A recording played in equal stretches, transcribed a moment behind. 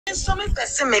So me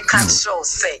person me can show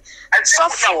say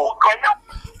suffer.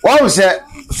 What say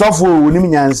suffer onim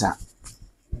nyansa.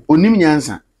 Onim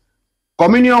nyansa.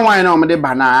 Communion wine na omde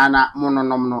banana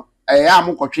mononom no. Ya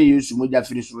mo kotwe Yesu moja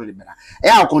firi soro de bela.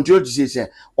 Ya continue to say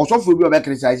osofo bi obe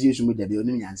criticize Yesu moja be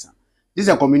onim nyansa. This is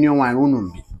a communion wine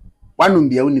onum bi. Wanum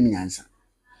bi onim nyansa.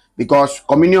 Because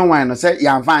communion wine no say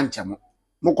ya mfa nchemo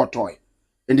mo kotoy.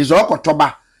 Ndi so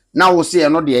kotoba na wo say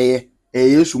no de ye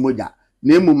Yesu moja.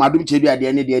 Na emu madum chedu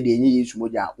ade ne de enye Yesu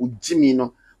moja. Ujimi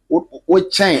no wo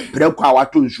chen preko a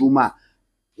wato nsuma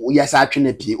wo yasa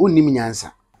atwene pie onim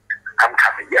nyansa. I'm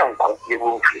coming young, you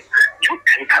will feel. You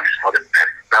think that's for the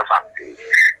best. That's what I'm saying.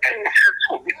 And this is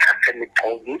what we can send it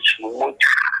on you.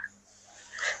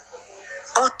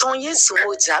 Otonye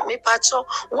sumoja me pacho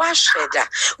wa sheda.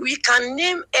 We can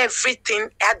name everything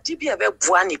adibia be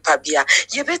buani pabia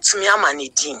ye betumi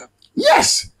amanidin.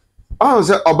 Yes. Oh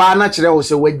say oba na kire wo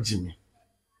se wagimi.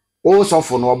 O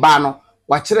sofo no oba no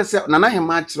wa kire se nana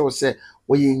hema kire wo se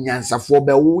wo ye nyansafo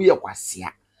be wo ye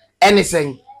kwasea.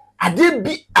 Anything ade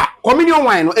bi communion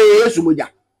wine no Yesu moja.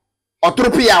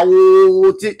 Otropia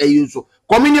wo ti Yesu.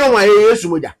 Communion wine Yesu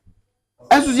moja.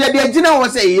 Enso ye de agina wo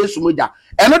se Yesu moja.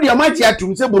 Eno de amati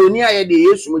atum se boroni aye de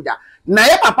Yesu moja. Na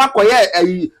ye papa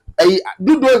koye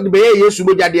dudo be Yesu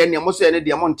moja de ne mo se ne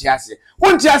de mo ntiase.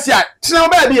 Wo ntiase a tena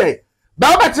ba bi e.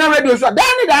 Ba ba tena radio so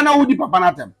da na wo di papa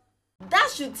natem. That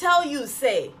should tell you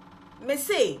say me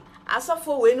say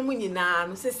asofo we no nyina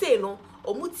no say no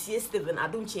omutie Stephen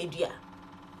Adom chedua.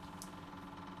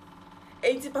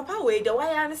 Enti papa we the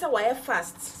why an say why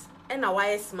fast and na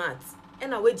why smart and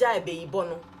na we jai be ibo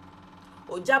no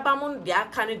ojaba mon de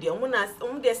aka ne de omo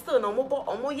de still no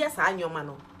omo yes anyoma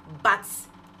no but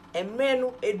emre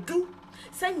no edu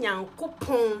say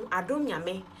nyankopon Adom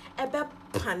nyame ebe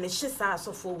punish sa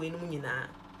asofo we no nyina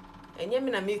enye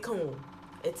me na me kan o.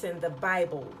 It's in the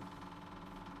Bible.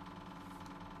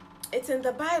 It's in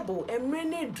the Bible. Emre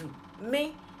ne du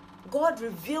me God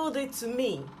revealed it to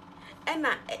me. And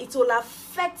it will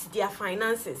affect their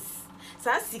finances.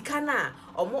 Sa sika na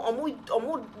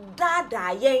omo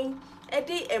dada yen e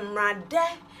de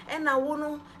emrade and na wo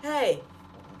no hey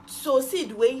so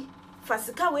seed we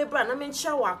fasika we bra na me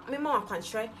nche wa me ma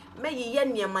wakwanhre me ye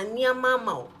niama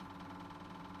ma o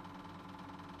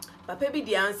papa bi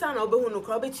di ansa na obehu no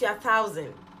kra obetu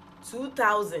 1000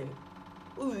 2000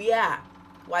 uwi a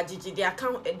wagigi de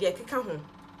account de keka ho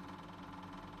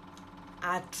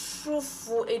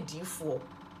atrofo edifo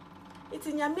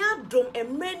iti nyame adom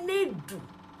emre na edu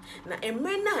na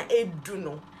emre na edu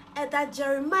no eda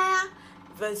Jeremiah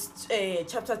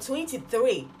chapter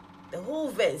 23 the whole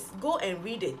verse go and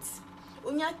read it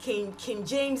unya King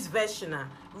James version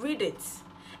read it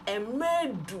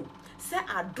emre du se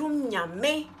adom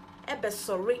nyame ebe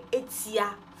sorry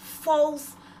etia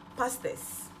false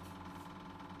pastors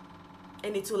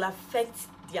and it will affect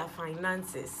their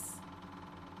finances.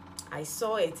 I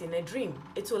saw it in a dream.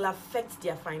 It will affect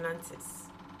their finances.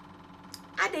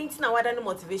 I didn't know what a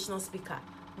motivational speaker,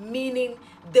 meaning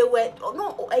they were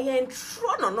no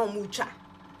no mucha.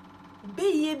 Be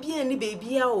ye be any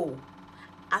baby oh.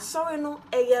 A sorry no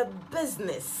a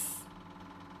business.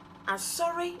 A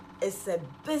sorry is a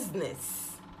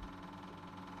business.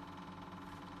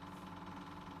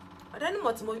 But any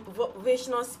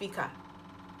motivational speaker.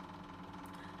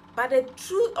 But the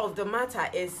truth of the matter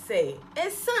is say,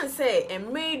 son say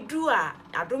and may do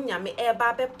Adom nyame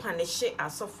eba be punish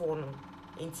asofo no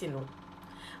intino.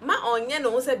 Ma onye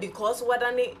no say because what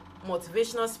any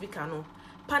motivational speaker no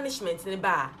punishment ne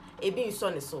ba e bi nso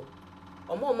ne so.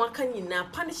 Omo aka nyina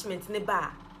punishment ne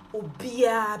ba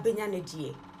obia benya ne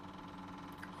die.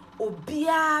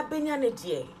 Obia benya ne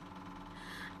die.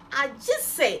 I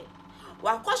just say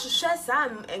wakwahwehwe sa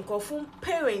enkofo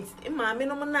parents imame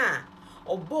no na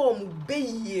obom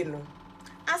beye no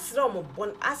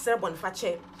asre bon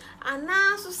fache and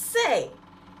now so say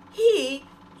he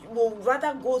will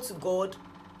rather go to God,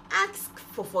 ask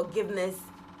for forgiveness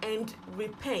and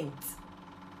repent,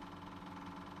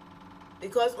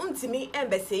 because untimi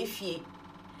embese fie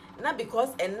na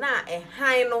because na e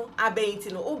han no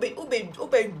abenti no ube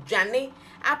dwane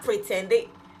a pretend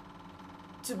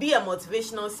to be a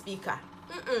motivational speaker.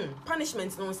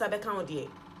 Punishment no sabe count there,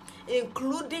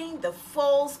 including the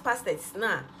false pastors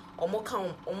na omo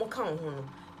kan ho no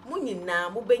mo nyina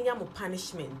mo benya mo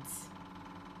punishment.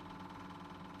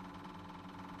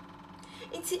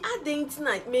 Inti adent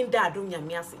na men da Adom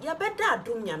nyame ase ya be da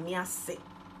Adom nyame ase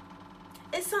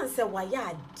esan se wa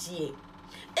ya adie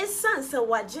esan se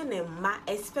wa gene ma,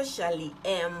 especially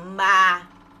emma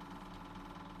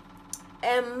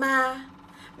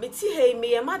meti hey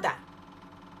me your mother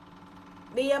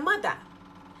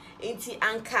inti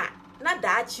anka na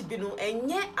daachi bi no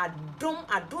enye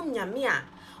adom nyame a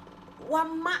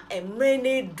wama emre na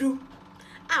edu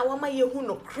a wama yehu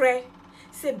no kre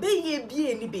se beye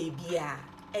bie ni bebia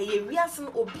eye wiase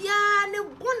no obia ne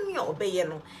bonni obeye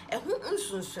no ehu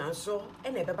nsunsuanso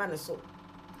e na ebeba ne so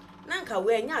na nka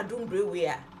we anya adom brewe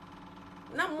a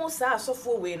na mo sa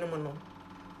asofo we no no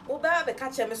wo ba be ka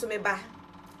cheme so me ba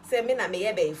se me na me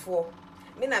ye beifo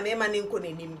me na me ma ne nko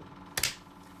nanim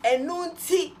enu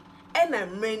nti e na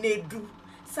mre na edu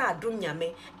sa adom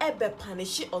nyame ebe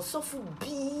panishi osofo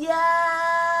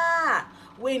bia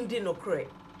wendi no kre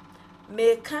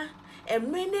meka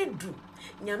emre na edu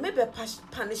nyame be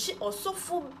panishi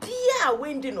osofo bia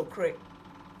wendi no kre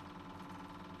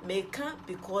meka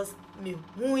because me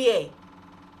hu ye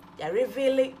ya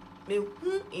reveal me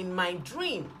hu in my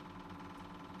dream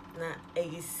na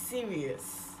is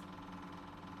serious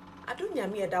adom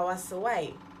nyame e da wase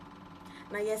why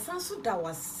na yesanso da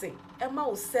wase ema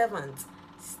o servant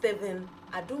Stephen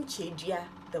Adom Chedia,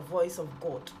 the voice of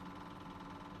God.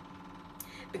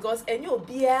 Because enyo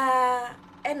bia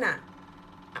ena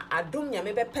Adom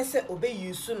nyame be pese obe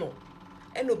yusu no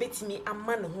eno betimi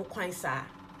ama ne ho kwan saa.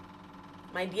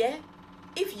 My dear,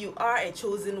 if you are a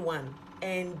chosen one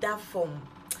and that form,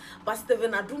 but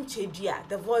Stephen Adom Chedia,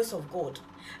 the voice of God,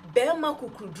 Bema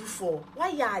kukudu for why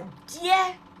ya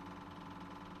dear.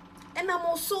 And I'm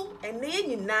also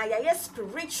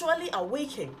spiritually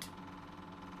awakened.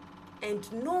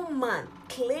 And no man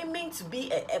claiming to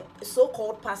be a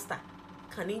so-called pastor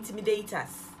can intimidate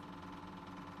us.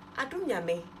 Adom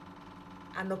nyame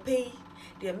anope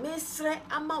the mesre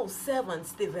ama servant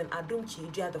Stephen Adom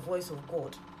Chedia, the voice of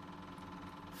God.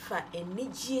 Fa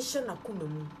initiation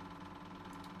akumemu.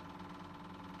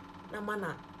 Na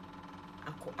mana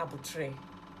ako abutre.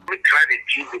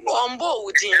 Ombo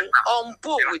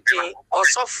within,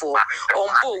 osofo,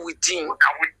 ombo within.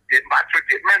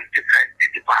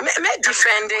 Me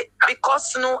defend it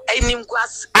because no enim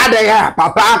gwas. Adaya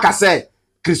papa aka say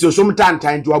Christosum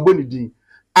tantan to aboni din.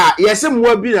 Ah yesi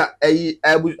mwa bi na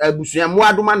abusua mwa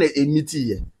adoma na emiti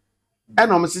ye.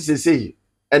 Ena om sesei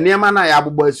enema na ya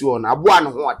abobɔ asi won aboa ne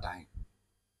ho otan.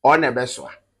 O na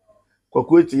besoa.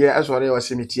 Kwakueti ye asore o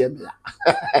semiti emia.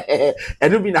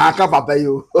 Enu bi na aka papa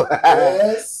yo.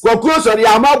 Kwakuo sori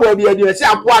amabo bi adi esi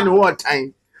aboa ne ho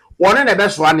otan. Won na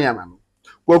besoa ne ama no.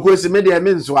 Kwakuo me de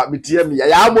me nso abetie me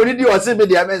ya amoni di o se me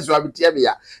de me nso abetie me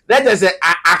ya na je se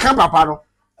aka papa no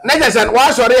na je se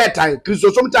wa sori etan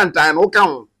Christosum tantan no ka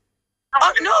ho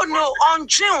No on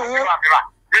June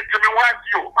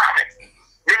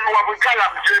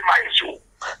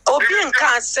obi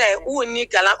nka say woni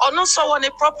gala ono so woni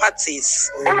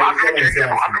properties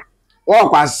o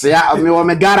kwasea me wo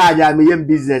me garage a me yem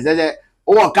business je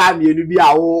o ka me enu bi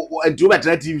a o ntu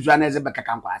betra TV so na ze be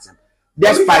kaka nkwasem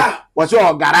despite what's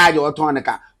your garage or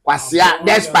tonica kwasia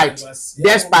despite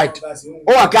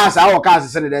o kasa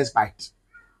se despite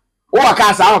o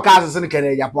kasa se ne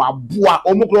kene yapo aboa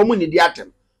omukro mu ni di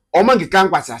atem o man kika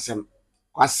nkwasa asem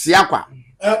kwasia kwa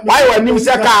why wanim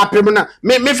se ka apem na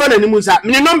me fa na nim sa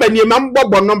me number ni ma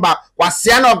mbobbo number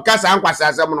kwasia na o kasa nkwasa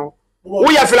asem no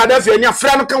wo ya Philadelphia nya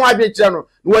fra no kan wa bi kire no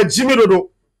wa jimi dodo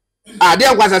ade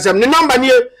nkwasa asem ni number ni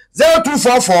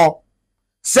 0244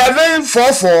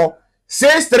 744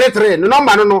 633 no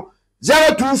number no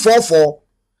 0244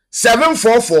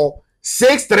 744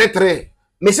 633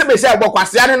 me se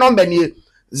agbokwase ane number ni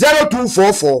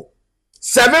 0244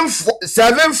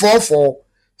 744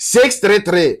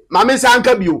 633 mama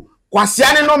sanka bio kwase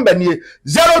ane number ni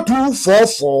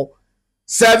 0244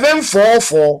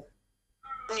 744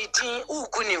 ni din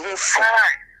ugu ni hu fa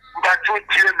but you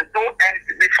tell me don't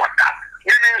end me for that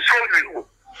you mean so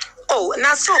oh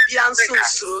na so bia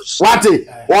nsuro wate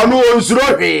onu onsuro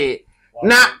hwe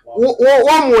na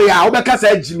wo mo ya obekasa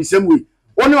ajimisem we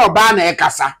oni oba na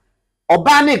ekasa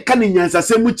oba na eka ni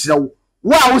nyansasem kirewo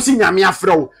wo a wo si nyame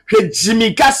afre wo hwe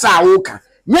jimi kasa wo ka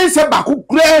nyense bako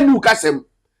kura nu kasem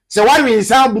se wa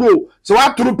winsan bro se wa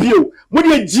tropio mo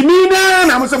de jimi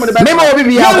na mo se mo de be memo obi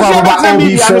bia kwa ba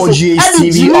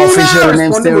OB4GSTV official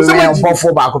name Ayɛka Rev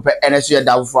Obofour ba ko pe eneso ye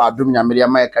davufo Adom nyame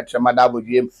ma Ayɛka tremada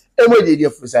bodwiem emoje die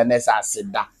fusa nesa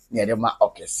aseda ne de ma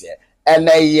okese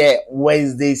ene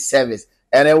Wednesday service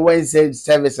ene Wednesday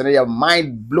service ene your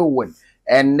mind blowing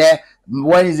ene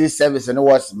Wednesday service ene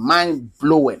was mind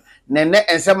blowing nene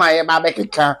ensema ye ba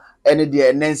bekeka ene de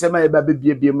ene ensema ye ba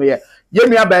bebie me ye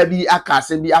nua ba bi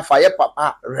akase bi afa ye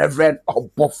Papa Rev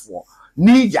Obofour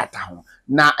ni jata ho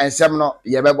na ensem no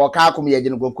ye bebo ka akom ye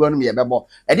gine kokuo no ye bebo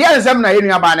e de ensem na ye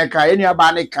nua ba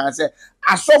ne kan se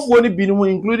asofo ni binu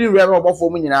including Rev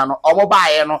Obofour mu nyina no omo ba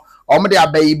ye no omo de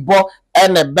abayibo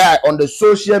ene ba on the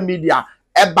social media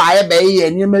eba ye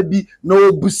nneema bi na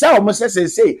obusa o mo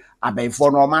sesese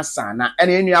abaifo no masa na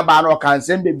ene enua ba no kan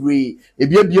sem bebre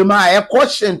ebiebie ma e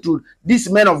caution to this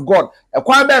men of God e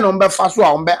kwa be no mbefa so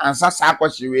a mbe ansa sa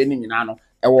kwahyewe ni nyina no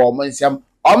e wo mo nsem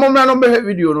omomra no be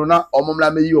video no na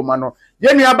omomra meyi o ma no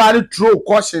ye nua ba no true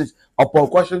cautions upon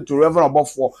caution to Rev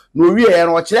Obofour no wie e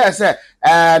no kire se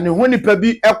ne ho nipa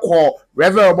bi ekọ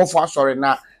Rev Obofour asori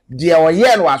na de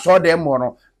oye no aso de mo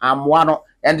no amwa no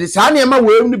and sa na ema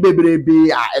we ni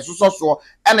bebrebe a esoso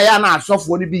ena ya na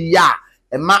asofo ni bi ya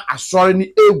ema asori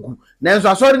ni egu nanso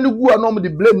asori ni gu no mo de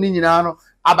blame ni nyina no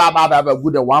aba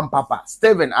good the one papa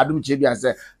Stephen Adom Chebia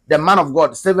say the man of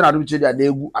God Stephen Adom Chebia de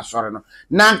egu asori no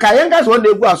na nka yenga so de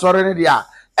egu asori ni dia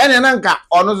ene na nka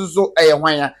ono so eye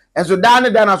hwan ya enso da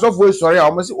na asofo esori a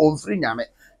omo se omfiri nyame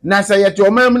na say yete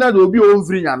omam na de obi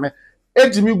omfiri nyame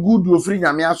etimi good ofiri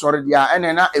nyame asori dia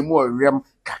ene na emu owrem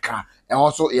kakra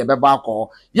also ye beba akọ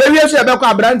ye wie so ye bekọ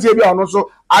abrantie bi ono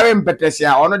so are mpetese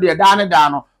a ono de da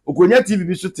no okonya TV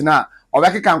bi so tena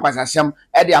obekeka nkwasasem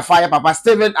e de afa ye papa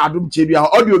Stephen Adom Chebia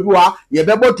audio bi wa ye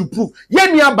bebo to prove ye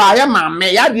nua ba ye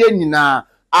mamme ya de nyina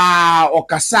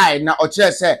okasai na o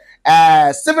kire se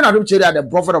Stephen Adom Chebia the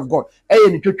prophet of God ye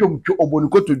ni twetwom twe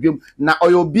oboniko to dwem na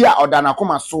oyo bi a odana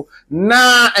koma so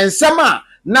na ensema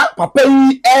na papa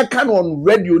yi can on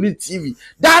radio ni TV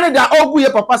da ogu ye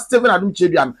papa Stephen Adom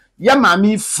Chebia ye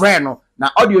mami friend no na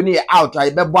audio ni out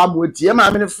ai bebo amoti ye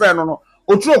mami ni friend no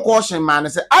otro caution man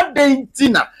say Adɛn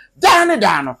Ghana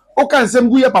da no o kan sem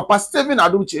gu ye papa Stephen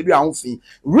Adom Chebia ho fi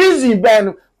reason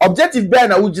ben objective ben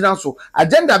na wugina so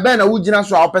agenda ben na wugina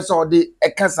so a opese ode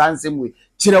ekasa ansem we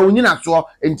kire onyina so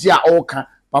enti a o kan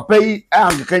papa yi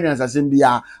ankanya nsasem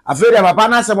bia afere papa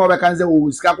na asem obeka nse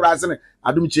wo sika kura ase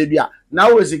Adom Chebia na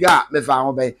wo sika me fa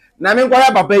ho be na me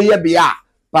nkwara papa yi bia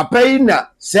papa yi na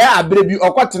se abre bi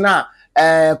okotena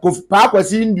pa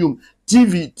kwasi indium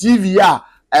TV ya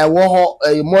wo ho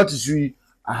multi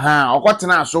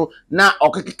okotena so na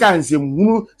okekeka nsem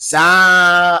hunu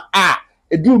saa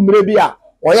edu mre bi a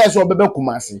oye so bebe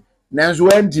kumase nanso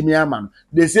wantimi ama no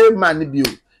the same man bi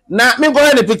o na me go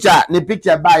ne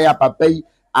picture ba ya papa yi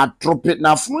atrope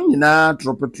na fun nyina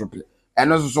trope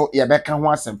eno so ye beka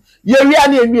ho asem ye wia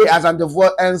na enwie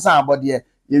asantefo ensa abode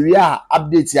ye wia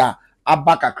update a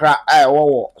abakakra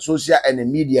wo social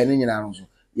and media ni nyina no so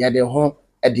ye de ho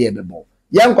e de ebebo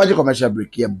ye nkwaje commercial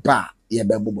break ye ba ye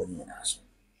bebo nyina so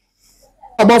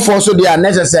Obofour so dia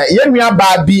necessary ye nua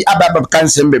ba bi ababa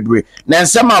kansem bebre na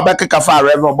nsema obekeka fa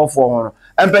Rev Obofour ho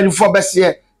empanifo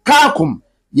bese kakum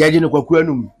ye gine kwaku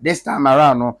anum this time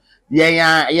around no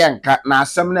ye nka na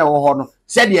asem na wo ho no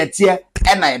se de tie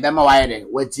e na ye bema wa ye de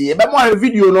wati ye bema wa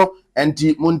video no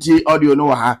enti munti audio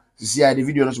no ha sisi ya de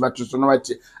video no so beto so no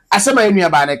wati asem ye nua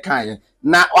ba ne kan ye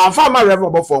na wafa ma Rev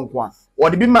Obofour nko a wo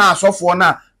de bi ma asofo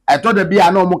na eto da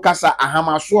bia na omu kasa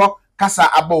ahamaso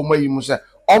kasa aba omu yi mu se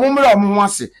omumre omu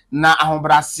ase na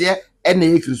ahobrase e na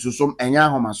ekrisosom enya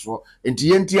ahomaso enti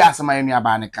yenti asema ye nua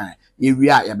ba ne kan ye wi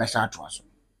a ye be sha to aso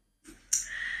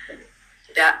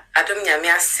da Adom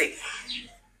nyame ase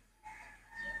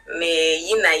me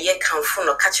yina ye kanfo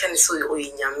no kache ne so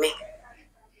oyi nyame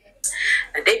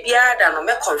na de bia da no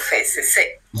me confess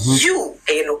say you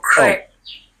no cry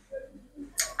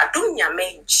Adom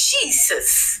nyame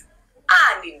Jesus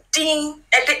ani din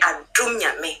e de Adom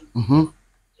nyame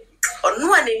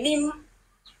onu anenim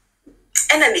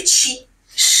ena ne chi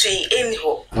hwe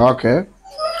enho okay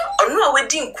onu a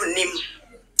wedi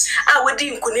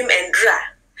nkunim endra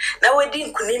na wedi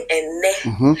nkunim enne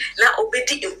na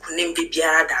obedi nkunim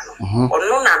bibiara da no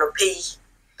onu na no peyi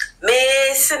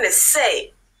me se ne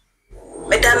say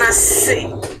medana se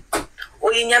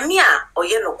oyenyame a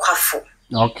oye no kwafo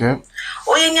okay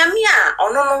oyenyame a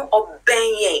ono no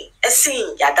obenye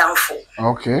esen yadanfo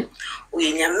okay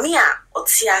oyenyame a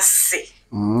otiase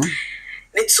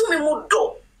ne tumi mu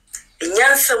do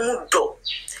enyansa mu do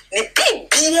ne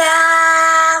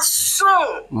bibia so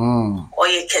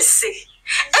oye kese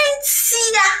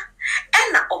entia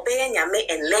ena obeye nyame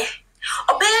ene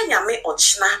obeye nyame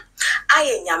ochina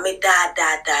aye nyame da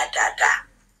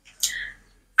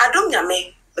Adom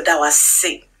nyame da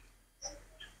wase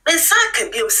besa ka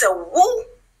bi se wo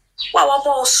wa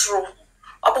wabo osro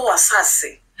obo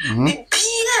wasase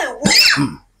bibia wo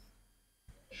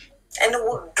ene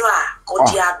wo do a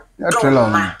odia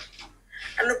doma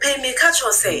anu pay me catch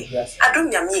or say Adom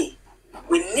nyame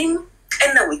wenim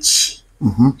ena wechi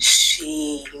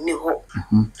shi ni ho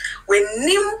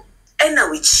wenim ena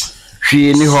wechi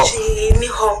shi ni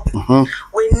ho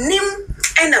wenim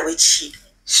ena wechi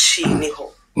shi ni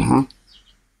ho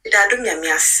da Adom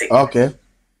nyame ase okay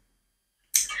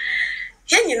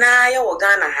ye nyina ya wo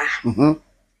Ghana ha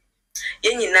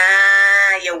ye nyina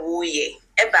ya wo ye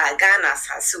eba Ghana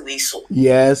asase we so.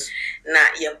 Yes. Na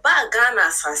ye ba Ghana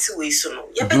asase we so no.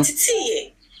 Ye betiti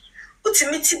ye.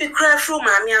 Utimiti bi kra fru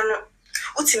maame ano.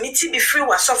 Utimiti bi free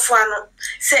wasofo ano.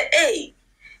 Say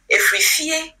efri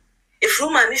fie, efru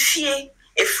maame fie,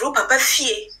 efru papa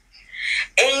fie.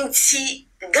 Enti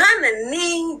Ghana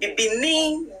ni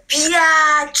bibini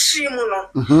bia trimu no.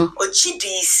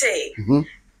 Ochidi say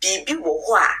bibi wo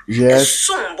ho a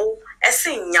esombo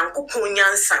ese nyankopon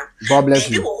nyansa.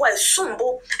 Bibi wo ho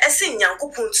esombo ese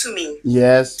nyankopon tumi.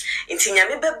 Yes. Enti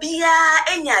nyame ba bia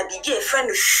enya bibi e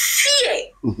friend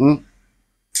fie.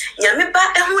 Nyame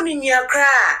ba ehu ni nua kra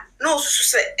no susu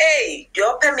se de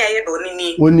opem aye be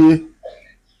onini. Oni.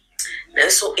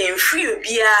 So in free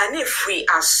bia na free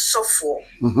asofo.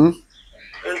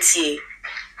 Nti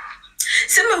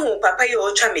se me hu papa ye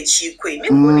o twa mechi kwai me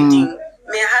boni din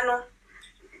me ha no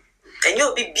enye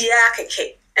obi bia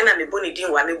keke na me boni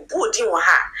din wa me bu odin wa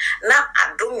ha na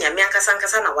adom nyame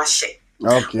akasa na wahye.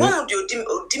 Okay. Won de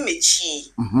odi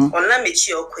mechi onna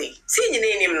mechi okwai se nyina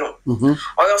enim no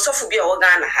oyo sofo bia wo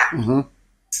Ghana ha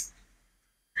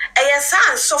eya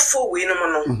san sofo we no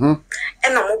no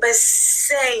ena mo be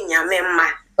se nyame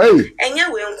ma enye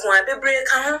we nko abebre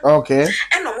ka ho. Okay.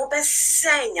 Ena mo be se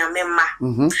nyame ma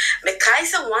me kai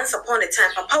say once upon a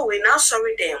time papa we na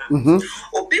sorry them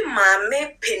obi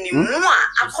maame penimu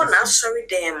a akona sorry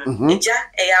them eja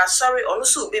eya sorry onu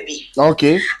so baby.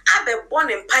 Okay. Abe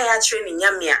born empire train ni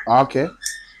nyame a. Okay.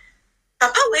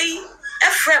 Papa we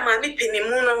efre maame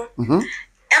penimu no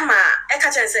ema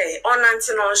eka chen say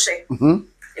onante no hwe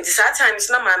nti saa times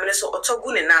na maame ne so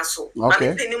otogu ne na so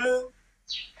maame penimu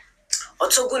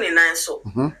otogu ne na so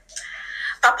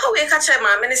papa we ka chen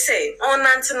maame ne say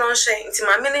onante no hwe nti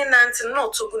maame ne nante no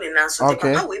otogu ne na so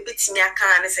papa we betimi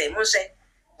aka ne say mo hwe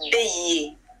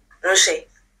beyi no hwe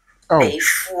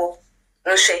beifo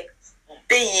no hwe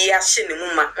beyi ahye ne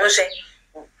mu ma mo hwe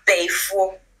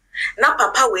beifo na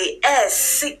papa we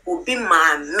si obi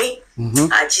maame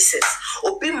Jesus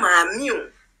obi maame o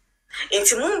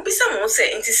enti mun bisa mo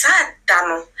se enti saa da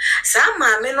no saa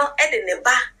maame no de ne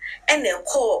ba ene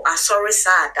call asori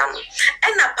saa da no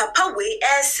ena papa we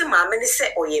si maame ne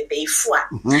se oye beifo a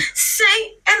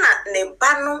sei ena ne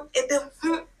ba no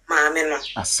ebehu maame no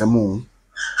asemo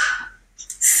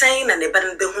sei na ne ba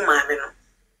no behu maame no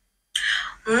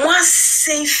mo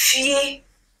se fie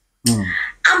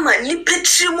ama ni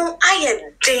petrimu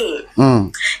ayeden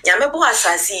nyame bo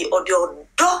asasi odo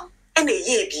ene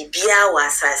ye bibia wa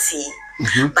asasi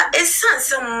ba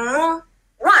essence mo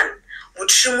one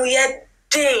mutrimu ye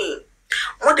den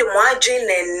mo de mo adwen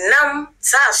na nam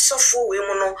sa asofo we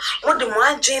mu no mo de mo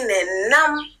adwen na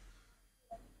nam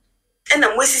ena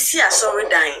mo sisi asori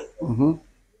dan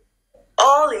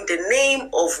all in the name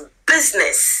of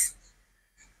business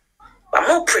but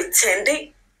more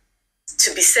pretending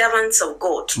to be servants of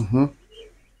God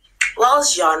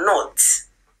whilst you are not.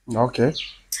 Okay.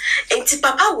 Enti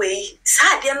papa we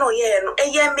sa de no ye no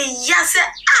eye me yase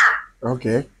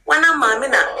okay. Wana maame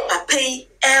na papa yi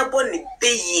ebo ne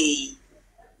beye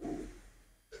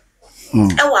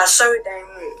e wa sorry dan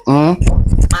mu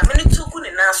maame ne toku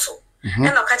ne naso e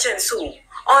na ka che so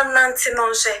onante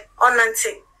no hye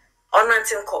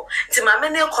onante nko nti maame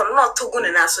ne ko no toku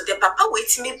ne naso de papa we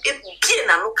timi bie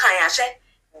na no kan ya hye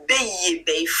beye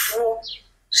beifo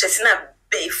hwesina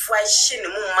beifo ahye ne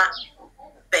mu ma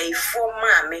beifo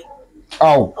maame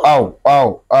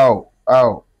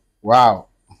wow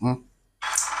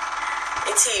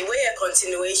Iti we a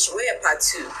continuation we a part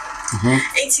 2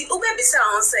 iti ube bisa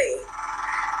on say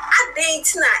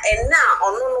adent na ena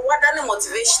ono wada ne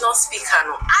motivational speaker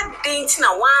no adent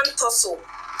na one toso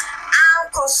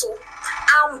ankoso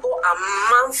ambo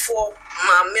amanfo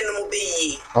maame no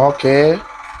be okay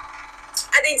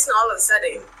adent na all of a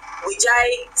sudden we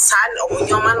jai san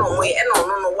onyoma no we ena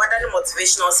ono wada ne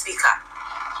motivational speaker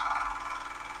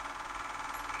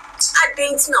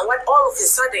adent na what all of a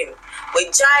sudden we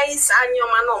jai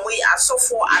sanyoma no we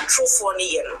asofo atrofo ne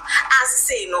ye no as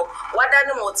say no wada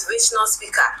ne motivational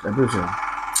speaker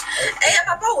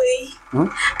papa we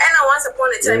and once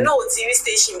upon a time no TV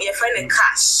station be a friend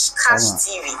cash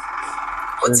TV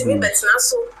o TV bet na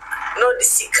so no the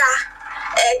sika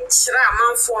chira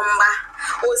amanfo mba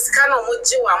o sika no mo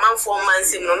je wa amanfo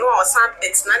mansem no o san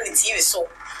bet na the TV so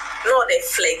no the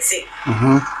flexing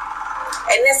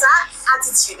and there's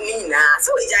attitude ni na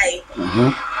so we jai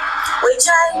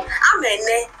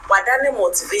amene wadane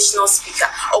motivational speaker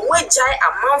o we jai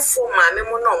amanfo maame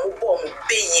mo na mo bo mo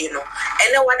beye no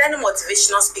ene wadane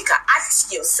motivational speaker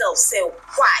ask yourself say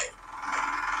why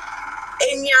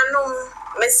enianom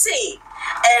me say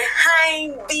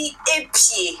hein bi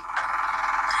epie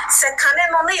se kane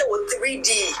no na ye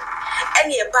 3D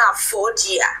any about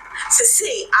 4D.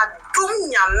 Say Adom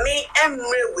Nyame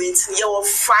Emre wait your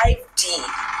 5D.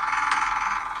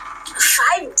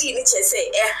 5D which I say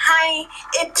a high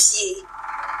APA,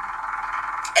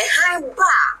 a high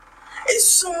bar, a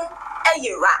soon a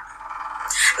yera.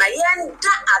 Na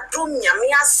yenda Adom Nyame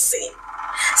say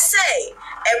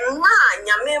a man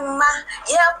Nyame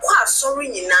ye kwa sorry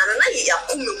nyinana na ye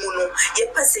yakume mu no ye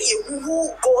pese ye who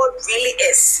God really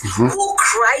is, who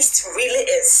Christ really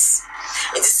is.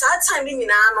 It's that time in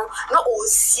no o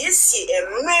siesie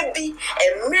emre bi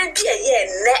a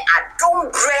ye ne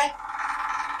Adom bre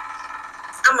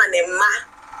amanema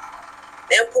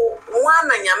epo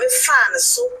wana Nyame fan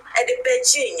so e de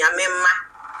beje Nyame ma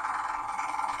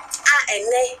a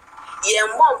ene ye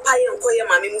mbompa ye nkoye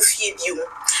mame mu fie biom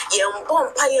ye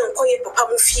mbompa ye nkoye papa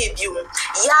mu fie biom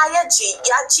ya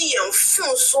ji ye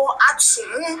mfun so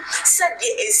atumu se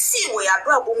de esi we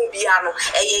abrabo mu bia no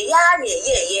eye ya na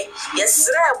ye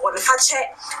sre bo ne fa che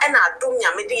e na Adom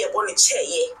Nyame de ye bo ne che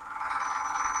ye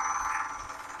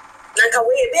nanka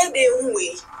we be de hu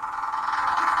we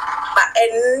but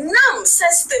enam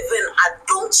says Stephen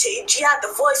Adom chedia the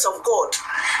voice of God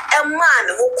a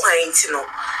man who quaint no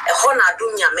e ho na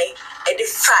Adom Nyame e de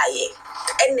fire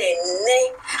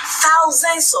ene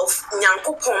thousands of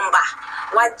nyankopon ba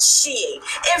wachi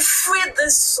every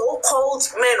this so-called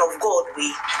men of God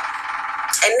we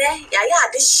ene ya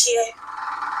de share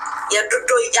ya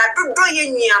dodo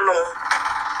ye nuanom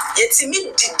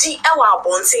yetimi didi ewa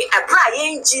abonte abra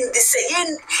ye ngin de say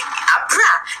ye abra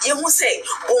ye hu say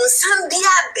bonsan bia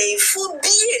befu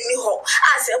bia ni ho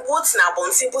ase what na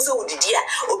abonte po se odidi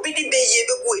a obi di be ye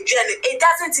be go aduane it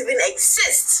doesn't even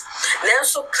exist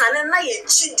nanso kan na ye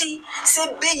gidi say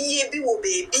be ye bi wo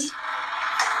baby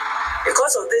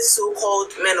because of this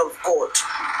so-called men of God.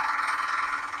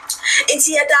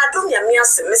 Inti ya da Adom Nyame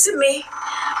ase me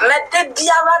mede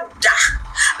biara da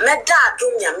meda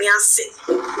Adom Nyame ase.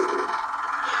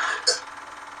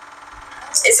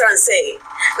 It's what I'm saying.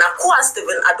 Now, Kwa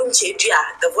Stephen Adom chedia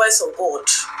the voice of God.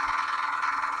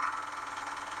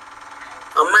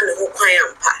 A man who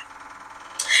kwayampa.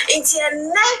 Inti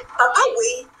ne papa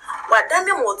we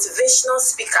wadane motivational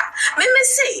speaker. Me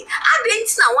say, adent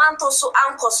na wanto so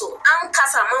ankoso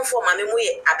ankasa manfo mame mu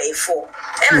ye abeifo.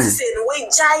 And as say no we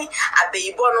jai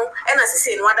abeibo no and as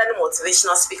say no wadane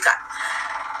motivational speaker.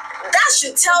 That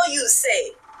should tell you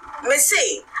say me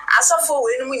say asofo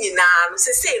we no nyina no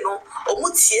say no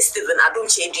omutie Stephen Adom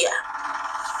chedia.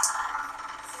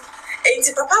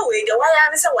 Enti papa we the why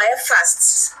am say why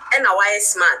fast and why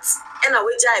smart and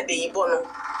we jai abeibo no.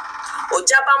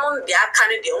 Ojabamon de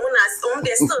akane de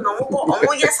de still no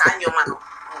mo yes anyoma no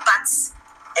but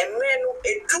emenu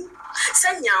edu se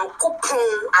nyankopon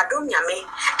Adom Nyame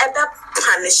ebe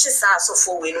punish sa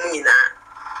asofo we no nyina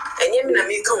enye mi na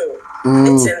me kan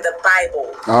it's in the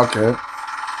Bible. Okay,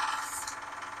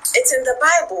 it's in the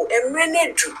Bible.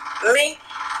 Emrenedu me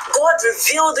God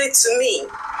revealed it to me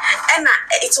and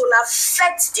it will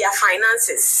affect their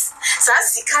finances. So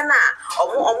sikana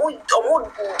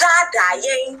omo dada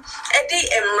yen edi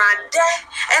emrade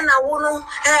and I wono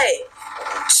hey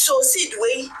so seed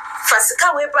way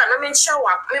fasika we bra na me ncha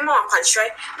wa me ma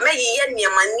kwanhwe me ye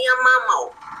niama ma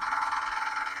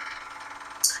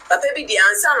papa bi di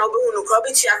ansa na obehu no ko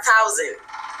bi 1,000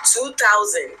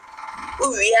 2,000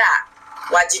 uwi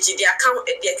a wajiji di account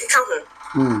e di keka ho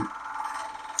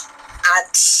a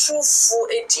truthful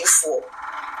edifo.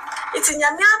 It's in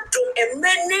Nyame Adom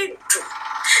emene du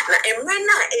na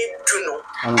emena edu no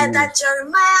and that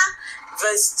Jeremiah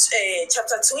verse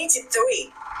chapter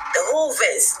 23 the whole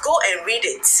verse go and read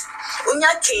it.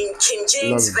 Unya King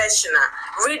James version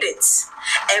read it.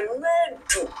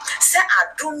 Emedu se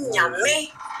Adom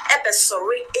Nyame ebe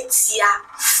sorry etia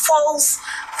false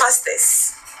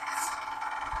pastors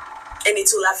and it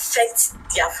will affect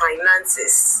their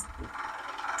finances.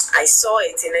 I saw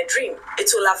it in a dream.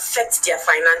 It will affect their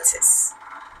finances.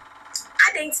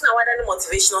 I didn't know what any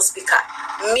motivational speaker,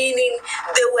 meaning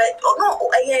they were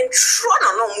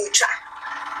no mucha.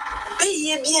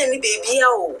 Be any baby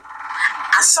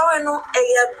I saw no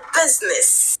a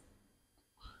business.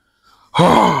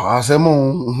 That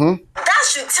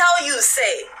should tell you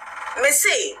say, me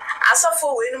say, I saw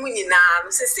for when you now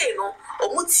say no,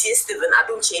 or mutie Stephen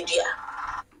Adom chedia,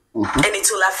 and it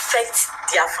will affect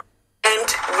their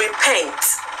and repent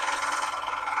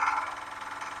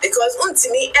because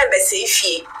untimi embassy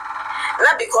fie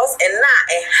not because and na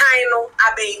a high no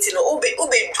abeti no ube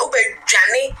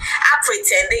jane I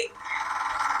pretended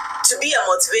to be a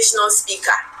motivational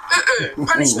speaker.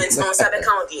 Punishment no sabe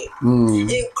count here,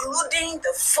 including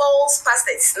the false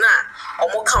pastors na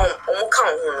omo count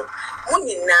ho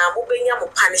munina mo benya mo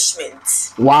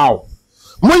punishment. Wow.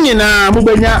 Munyina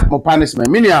mubenya mo punishment.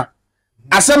 Minia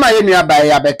asema ye nua ba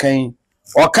ya bekan.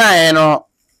 O kan no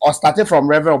o started from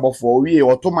Rev Obofour we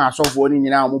o to ma asofo ni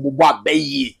nyina mo bobo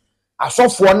abayi.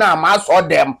 Asofo na ma so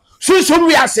dem. Susum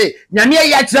wi ase nyame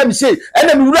ya kira mi sei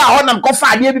ena mi wura ho nam kofa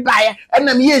ade bi bae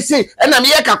ena mi ye sei ena mi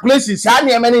ye calculation sa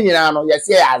na ema ni nyina no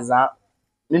yesi ya aza.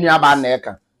 Minia ba na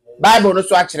eka. Bible no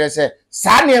so a kire se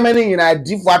sa na ema ni nyina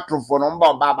difo atrofo no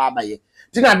mba ba ba ye.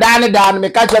 Tina dan me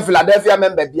catch Philadelphia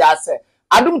member bia se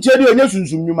adum chedi onye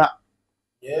sunsum nyuma.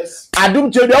 Yes.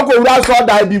 Adum chedi okọ wura so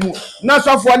da bi mu na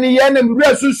sofo ni ye na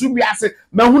wura sunsum bia se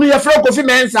mahunu ye fra kofi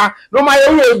mensa no ma ye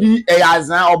wura bi e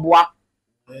yazan oboa.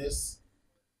 Yes.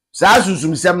 Sa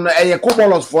sunsum sem no eye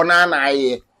kobolos for na na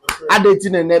aye. Adeti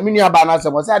ne ne mini aba na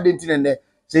sem se adeti ne ne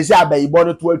se se abayibo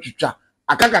no to atwitwa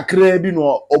akaka kra bi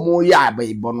no omo ye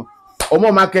abayibo no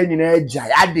omo maka nyina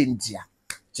agya adentia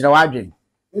kire wadwen.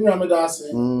 Ina me da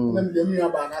ase na me demi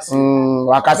aba na ase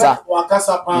wakasa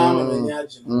pa na me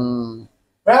nyaji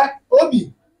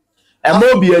obi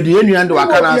obi edi enua ndo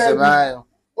waka na ase ba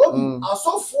obi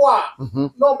asofo a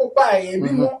no mo bae bi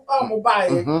mo mo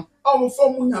bae mo fo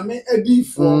mu nyame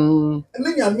adifo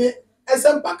ne nyame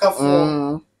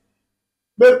esempakafo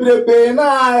bebrebe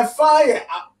na fa ye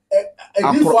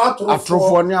adifo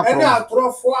atrofo ne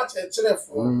atrofo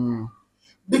achechirefo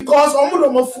because omo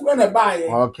do mo fu na bae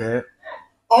okay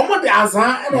omo de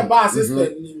azan and ba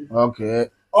assistant ni okay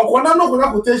okona no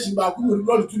kona quotation ba ku no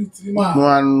blood 23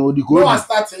 ma no di ko no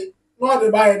start no de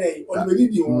buy dey on the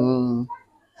video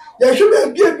ya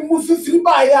should be bi mu fifiri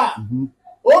ba ya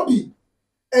obi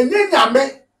enye nyame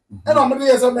e no mo de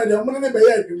yesa me de mo ne be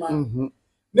ya adwuma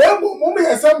na mo me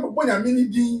yesa mo nyame ni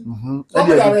din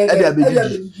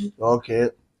okay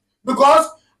because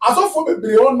asofo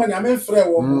bebre won ma nyame frɛ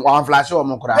wo one flash wo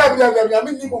mo kura ya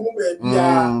nyame ni mo be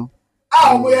bia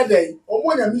omo ye dey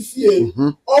omo nya mi fie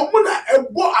omo na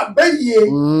ebo abaye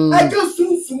aka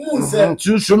sunsumu nse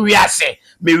sunsum wi ase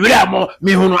me wira mo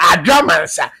me hunu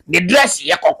adwamansa ne dress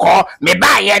ye kokko me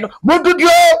ba ye no modudio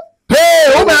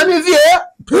hey o ma mi fie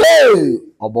hey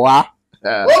oboa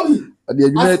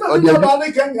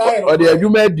odi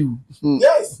adwuma du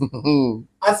yes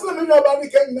asema me no ba ni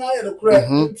kan na ye no kura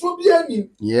to bi ani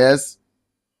yes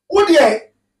wo de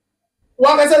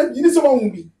wakasa yini so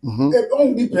won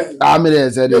bi pen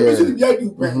amere said yeah bi bi adu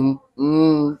pen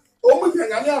o mu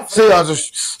nyanya ya say also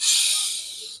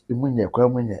imunye kwa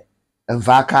munye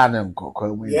enfa ka na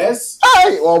nkokwa munye yes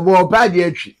ai obo pa di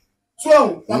atwi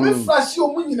so na me flash o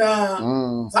mu nyina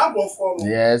sample form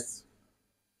yes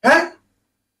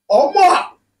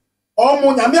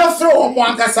omo nyame afre omo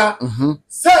ankasa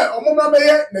say omo ma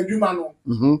meye na dwuma no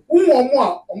omo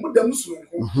a omo dam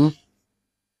suronko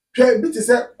bit is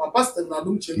Papa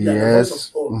Adom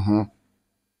yes o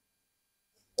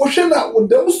shena o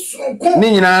dem sonko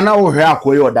ni nyina na wo hwe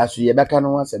akoyi oda so ye beka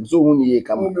no asem so hu ni ye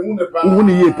kama hu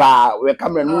ni ye pa we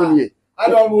camera no hu ni ye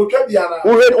ada wo twa bia na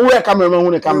wo camera no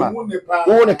hu ni kama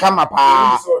hu ni kama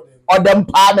pa odam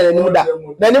pa na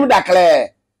nim da clear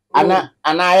ana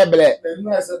aye ble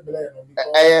na ese ble no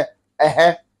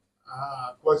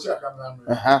because ko chi camera no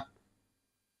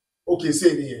okay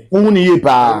say ni hu ni ye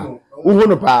pa hu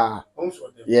no pa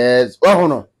yes hu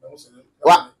no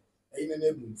wa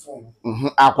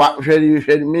akwa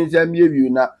hwedi minja miebiu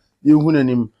na yehu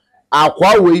nanim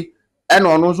akwa we ena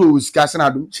ono so osika se na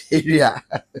Adom cheria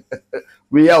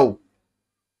we ya o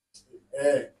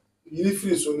yiri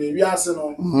free so na wi ase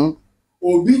no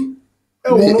obi e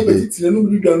wo no betitire no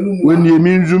bi dwa no mu woni emi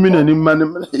nzumi nanim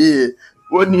manim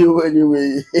woni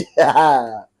we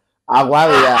akwa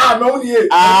we ya no ni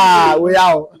we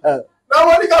ya o na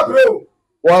woni ka bro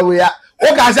wa we ya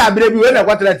o ka sa abre bi we na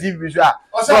kwatara TV so a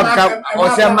o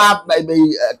se ma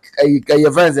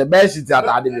ye friends e be shit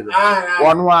atade bi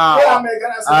wonu a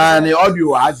ni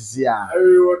audio asisi a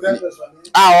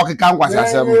o ke kan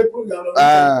kwasasem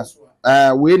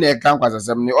we na kan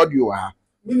kwasasem ni audio ha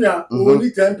minya only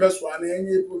 10 pesos na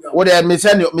enye program wo de me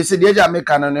se de ja me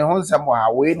kan ne ho nsem ha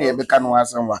we na e be kan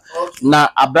wasem wa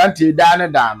na abranti da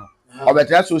no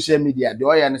obetra social media de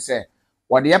o ye ne se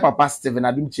what the Papa Stephen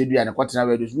Adom Chedua and Cotton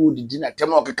Redos would dinner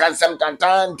Temo can some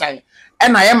time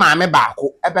and I am a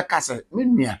baako ebe kase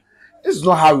minia. This is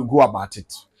not how we go about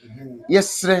it. Yes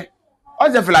sir.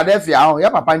 On the Philadelphia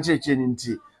ya papa nche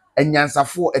nti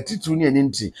enyansafo etitu ne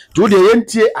nti to de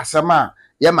yentie asema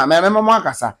ya mama mama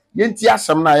akasa yentie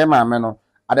asem na ya mama no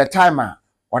at the time a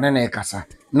one na ekasa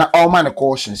na all man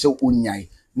caution say unyai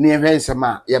ne hwe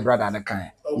nsema ya brother na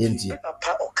kan yentie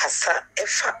papa okasa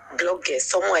efa blogger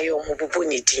somewhere yo mububu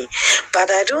ni din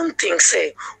but I don't think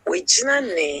say we jina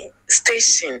ne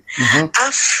station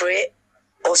afre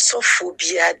Osofo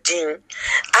bia din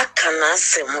aka na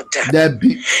asɛm da.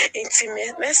 Dabi. Nti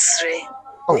mesre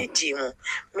nidi mu.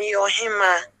 Me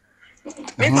ohima.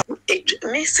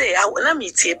 Me say na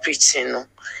me tie preaching no.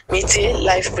 Me tie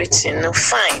live preaching no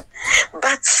fine.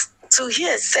 But to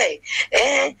hear say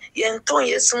yenton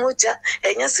yesumoja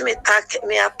enyase me attack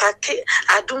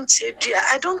Adom Chedua,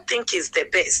 I don't think it's the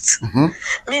best.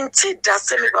 Me nti da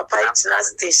say me papa itina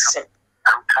station.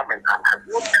 I'm coming. I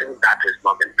don't think that is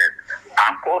not the best.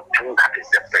 I don't think that is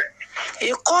the best.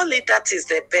 You call it that is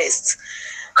the best.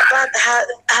 But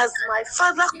has my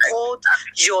father called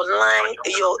your line,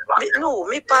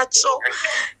 me pacho,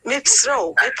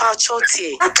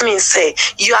 that means say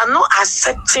you are not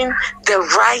accepting the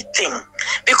right thing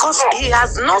because he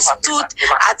has not stood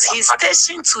at his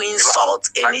station to insult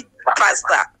any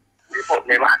pastor. I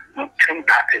don't think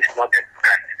that is not the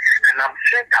best. And I'm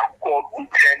saying that God will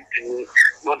tend to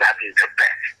know that is the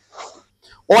best.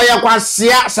 Oya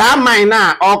kwasia sa man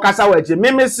na o kasa wachi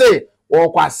meme say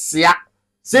o kwasia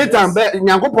Satan be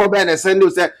nyankopɔ be na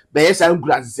send say be yesa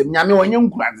nkurasesem nyame onye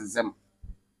nkurasesem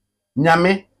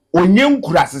nyame onye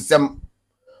nkurasesem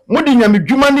mudi nyame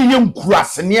dwuma ne ye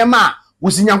nkurase ne ma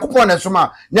wosi nyankopɔ na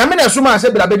soma nyame na soma se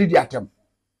bra be didi atem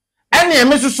ene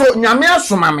me so nyame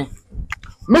asoma me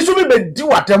so be di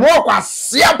watem o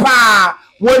kwasia pa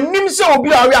wonim se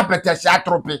obi a we apetese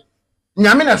atrope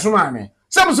nyame na soma me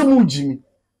sem so mu jimi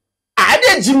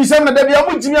ade jimi sem na da bia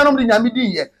mu jimi anom de nyame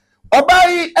di ye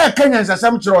obai Kenyan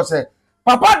sasam kiro say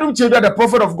Papa Adom Chedua the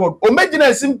prophet of God o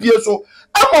megina simpie so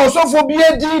ama osofo bi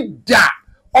edi da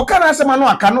o kana asema no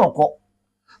aka na okọ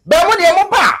be mo de mo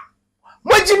ba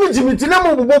mo jimi tina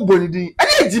mo bobo ni din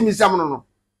ade jimi sam no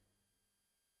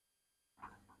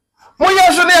mo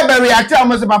ye so na e be react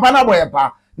am say papa na boye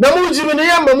pa na mo jimi ne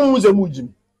yamba mo hu ze mo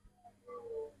jimi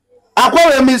akwa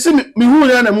we me si me hu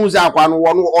na mo ze akwa no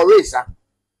wo no oresa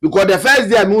because the first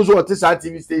day I moved to the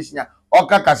TV station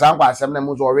oka kasa nkwa asem na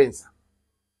muzo orensa.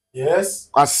 Yes.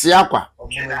 Kwasia kwa.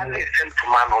 Should I listen to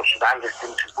man or should I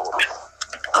listen to God?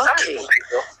 Okay.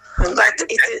 But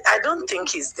I don't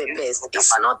think it's the best.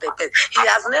 It's not the best. He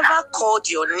has never called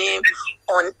your name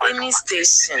on any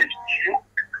station.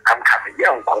 I'm coming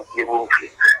here on you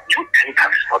think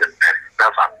that's not the best.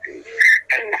 That's what I'm saying.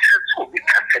 And so we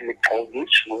can tell me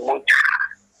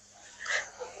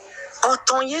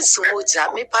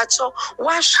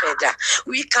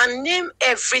we can name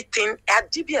everything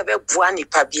adibia be buani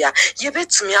pabia ye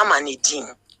betumi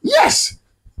amanedin. Yes.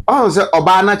 Oh say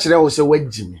oba na kire wo se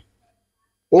wagimi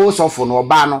o sofo no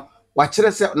oba no wa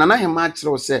kire se nana hema kire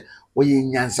wo se wo ye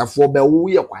nyansafo be wo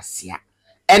ye kwasea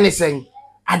anything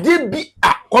ade bi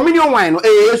communion wine no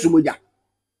Yesu moja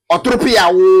otrope ya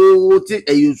wo ti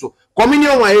Yesu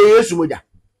communion wine Yesu moja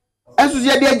enso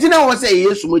ye de agina wo se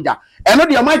Yesu moja eno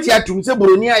de amati atum se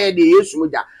boroni aye de Yesu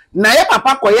moja na ye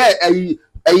papa koye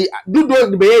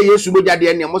dudo be Yesu moja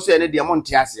de ne mo se ne de mo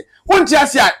nte ase wonte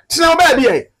ase a tena ba bi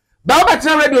e ba ba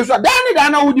tena radio so da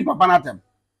na wudi papa na tem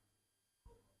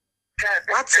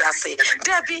what you say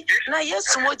Debbie na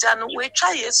Yesu moja no we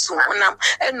try Yesu honam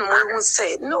enu we won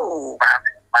say no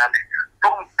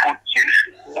don't put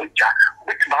Yesu moja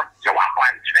with not your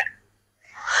one.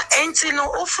 Enti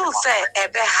no ofu say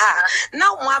ebe ha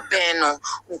na wa ben no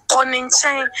konin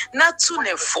chen na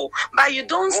tunefo but you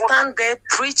don't stand there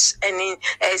preach and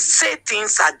say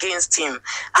things against him.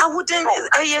 I wouldn't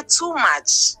too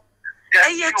much.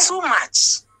 Too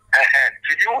much.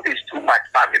 To you is too much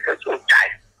but because so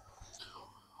tight.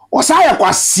 Osaya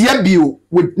kwasia bio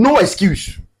with no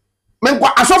excuse. Men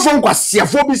kwa asofo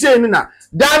kwasiafo bi say na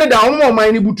dan da omo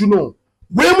man ni butu no.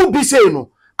 We mu bi say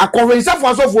no. Akonvensa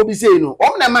for asofo bi say no.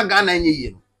 Om na ma Ghana nye ye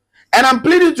no. And I'm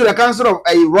pleading to the council of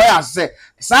a royal say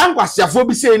san kwasiafo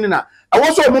bi say na. I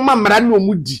was so mama mra na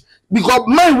omudi because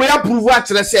man we approve a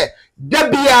kire say da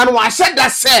bia no wa said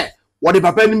that say what the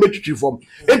papa ni metwitwi form.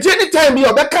 Enti anytime bi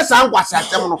obeka san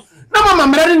kwasiasem no. Na mama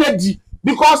mra na di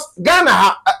because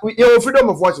Ghana your freedom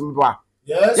of worship.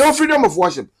 Yes. Your freedom of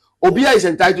worship. Obia is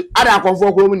entitled ada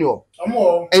akonfo ko mu ni o.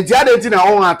 Enti ada enti na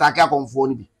won attack akonfo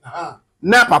ni bi.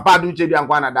 Na Papa Adom Chedua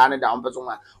nkwa na da ne da onpeso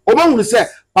ma. Omahunu se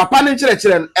papa ne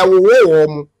kire ewowo wo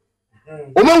mu.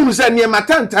 Omahunu se ne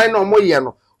matantan na omo ye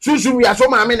no. Susu wi aso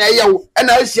ma me na ye wo e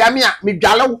na ahia me a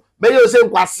medwale wo me ye se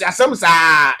nkwase asem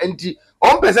saa enti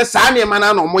onpese saa ne ma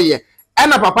na omo ye. E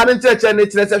na papa ne kire ne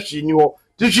kire se hwini ho.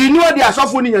 Hwini ho di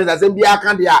asofo ni nyansasem bia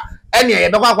aka de a ene ye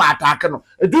bekwa kwa attack no.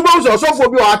 Edubo so asofo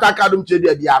bi o attack Adom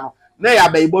Chedua bia no. Na ya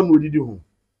baibo no odidi ho.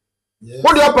 Yes.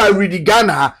 What do you read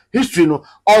Ghana history no?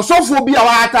 Also for be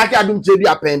our attack Adom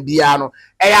Chedua pen bia no.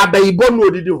 E abaibo no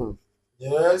odidi ho.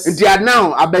 Yes. Nti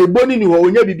now abaibo ni ho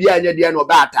onye bibia anya de no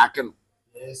ba attack no.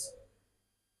 Yes.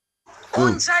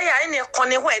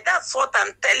 That's what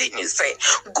I'm telling you. Say,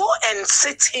 go and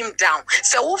sit him down.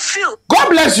 Say, who feel? God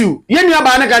bless you. Yeni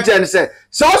abane ka che say.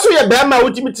 So also ye bema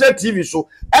ultimate TV so.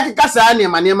 Ekika sa na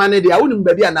ma ne dia wonim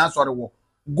ba bia na asore wo.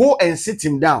 Go and sit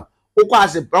him down. Okwa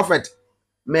as a prophet.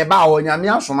 Me ba ho nyame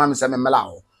asoma me se me mela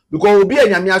ho. Because obi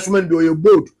nyame asoma ndi oye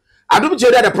bold. Adom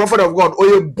chere the prophet of God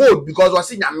oye bold because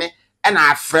wasi nyame e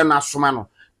na afre na asoma no.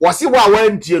 Wasi wa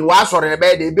wantie no asore ne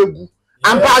be de ebegu.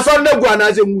 Ampa asore na gu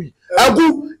anaze nwi.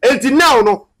 Agu enti now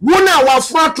no wo na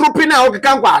wafra tropi na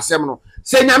okeka nkwa asem no.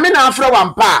 Se nyame na afra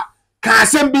wampa ka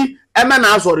asem bi ema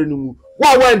na asore no mu.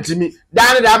 Wa wantimi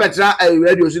dan da betra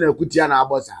radio so na kutia na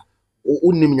abosa.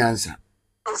 Unnim nyansa.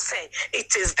 Say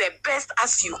it is the best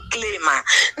as you claim.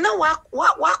 Now what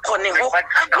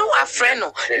no a friend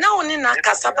now in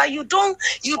Kasaba you don't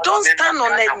stand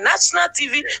on a national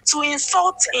TV to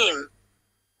insult him.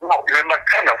 No, remember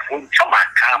kind of food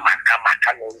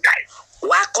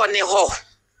What ho?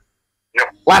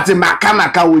 What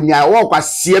maka wunya wo kwa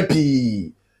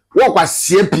siepi. Wo kwa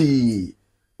siepi.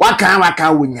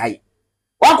 Waka wunya.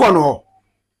 Wako no.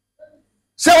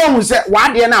 Se won se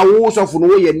wade na wo sofo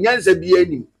no ye nyansa bi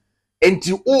anim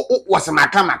enti wo wose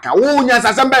maka wo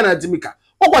nyansa samba na timika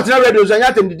wo kwotena radio so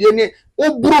anya temdidie ni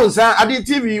wo bronza ade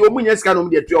TV o munya sika no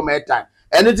de tuo ma time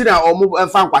eni ti na o mu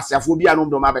fa nkwasiafo bi anom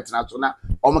do ma betena to na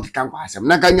o mu keka nkwasem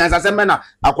na ka nyansa samba na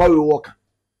akwa we wo ka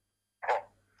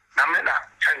na me na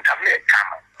chanta me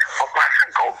kama o kwasa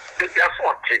ko de ya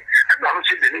forte na no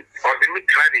se de ni o de mi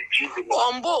try the TV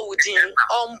ombo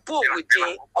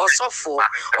within osofo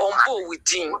ombo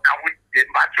within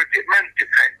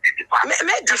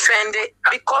me defend it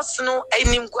because no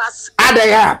enim gwas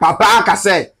adaya papa aka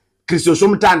say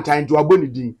kristosom tantan to aboni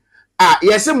din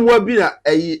yese mwa bi na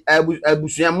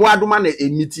abusua mwa adoma na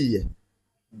emiti ye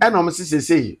eno mo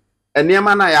sesese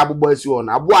enema na ya abobọ asi won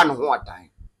aboa no ho otan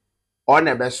o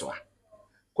na besoa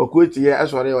kwakweti ye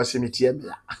asore o semiti e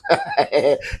bia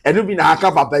enu bi na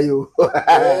aka papa yo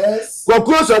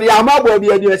kwakwo sori amabo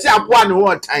bi adi se aboa no ho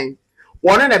otan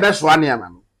won na besoa ne ama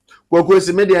no kwakwo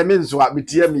si media menso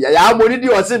abitie me ya amoni di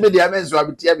o se media menso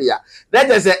abitie me ya na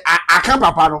je se aka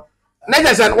papa no na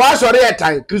je se wa sori e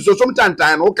tan kristosom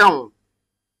tantan no ka ho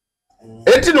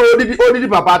enti no odidi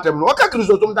papa atem no oka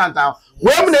kristosom tantan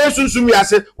we mu na yesunsum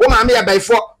yase wo ma me ya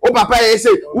baifo wo papa ye se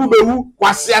wo bewu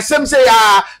kwase asem se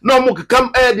ya no mu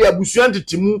kekam de abusuan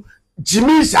titimu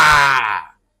jimisa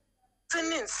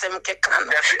tinin sem kekan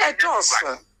e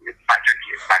doso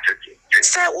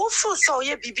say wo feel so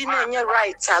ye bibi na nye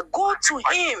right go to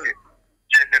him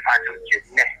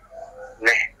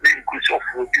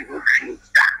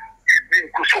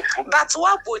but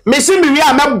what would me see me we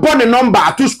am born the number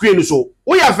to screen so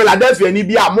we are Philadelphia ni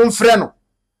bia mo mfre no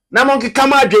na mo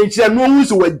nkekam adwenkyere no hu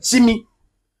so wajimi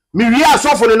me we are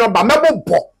so for the number me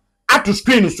bo at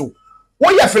screen so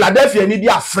we are Philadelphia ni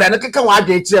bia frɛ no keka wa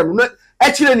adwenkyere no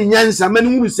akire ni nyansa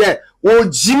mani hu se o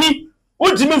jimi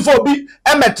for bi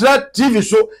emetra TV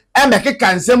so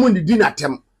emekeka nsɛm ni di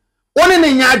natem woni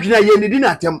ne nya adwena ye ni di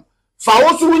natem fa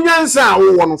wo so nyansa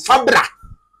wo no fabra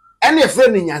ene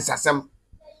frɛ ni nyansa sem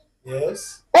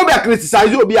Yes. Obe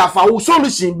criticize obi afa wo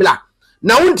solution bla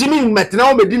na wontimi metena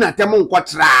wo medi natem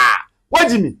nkotra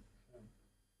wajimi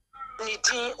ni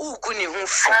din ugu ni hu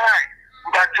fo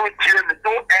but you tell me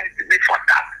don't end me for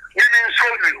that you mean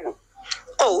so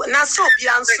oh na so bi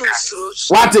anso suro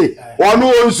wate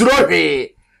onu onsuro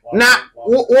hwe na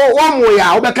wo mo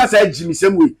ya obeka sa jimi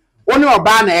semwe woni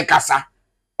oba na ekasa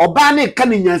oba na ka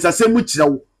ni nyansa semu kire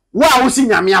wo a wo si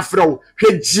nyame afre wo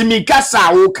hwe jimi kasa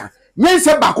wo ka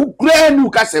nyense bako kura nu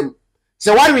kasem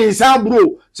se wa winsan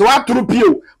bro se wa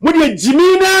tropio mo de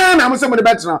jimi na mo se mo de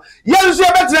betena yenso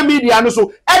e betena media no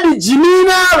so e de jimi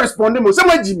na respond mo se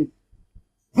mo jimi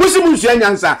musimu nsu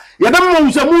nyansa ya da mo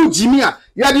nsu mu jimi a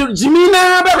ya de jimi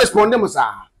na be respond mo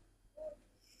sa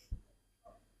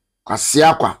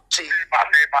kwasia kwa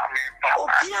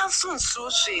obi anso nso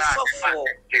she so for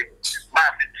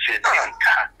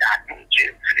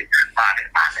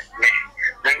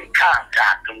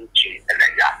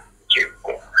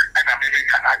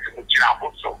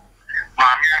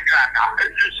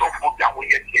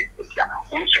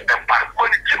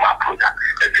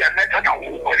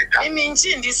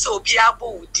Iminji ndi so obi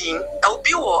abo udin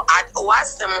obi wo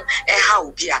wasem ha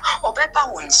obi a obeba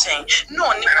wo nchen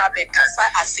no ni ba be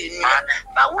kasa asenu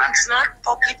but we not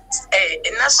public a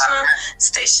national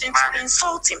station to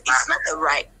insult him. It's not the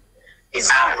right. It's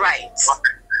not right.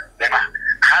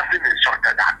 Having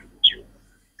insulted that you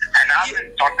and I've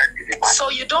insulted so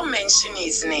you don't mention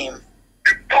his name.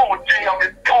 The don't you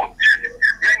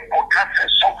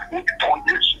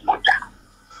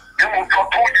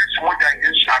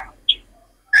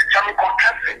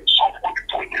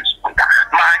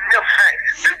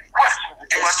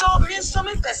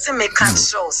say me can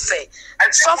show say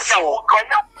suffer.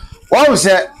 What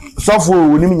say suffer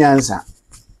onim nyansa.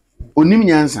 Onim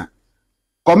nyansa.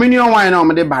 Communion wine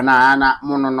on the banana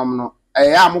mononom no.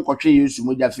 Am kotwe Yesu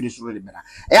moja firi suru de bera.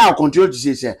 I continue to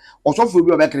say osofo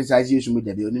bi obekriticize Yesu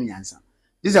moja be onim nyansa.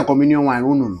 This is a communion wine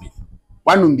unumbi.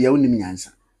 Wanumbi onim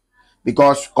nyansa.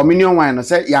 Because communion wine no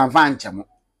say yamfa nchemo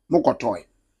mo kotoy.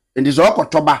 And is all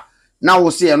kotoba. Now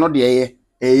we say no de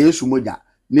Yesu moja.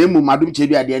 Na emu madum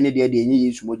chedu ade ne de enye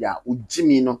Yesu moja.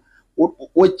 Ujimi no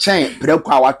wo chen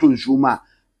preko awato nsuma.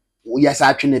 Yasa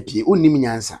atwe na pie onim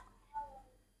nyansa.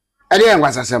 Ade en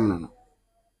kwasasem no.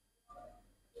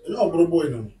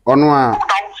 Ono a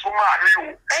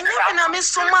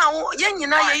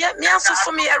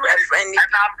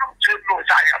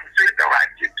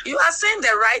you are saying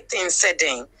the right thing,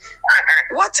 Sedin.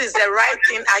 What is the right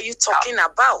thing are you talking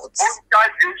about?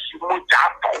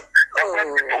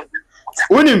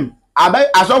 Unim abai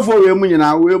asofo we mu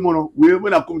nyina we mu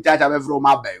na kum chacha be fro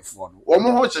ma bai fo no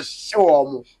omo ho hyehye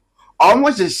omo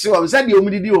hyehye se de omu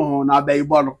didi ho na bai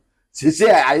bo no sese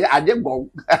ade gbo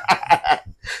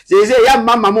sese ya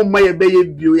mama mo maye be ye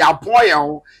bio ya pon ye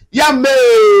ho ya me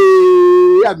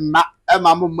ya ma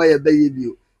mama mo maye be ye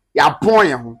bio ya pon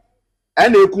ye ho e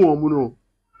na eku omu no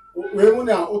we mu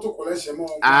na auto collection mo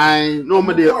ai no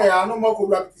mo de no mo ko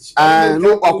practice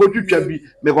no akotwitwa bi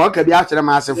me ko ka bi a kire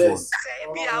ma asefo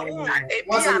bia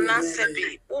na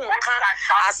sebi unka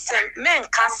asem men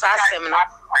ka asem no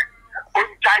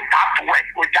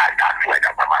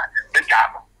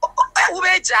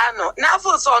Ubejano, na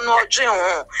for so no drin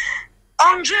ho.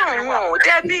 On drin ho,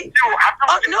 Debbie.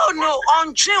 No,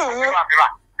 on drin ho.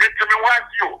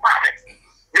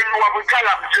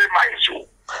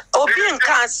 Obi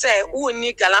nkan say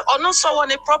uni gala, ono so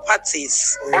woni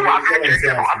properties.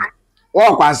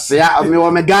 O kwasea me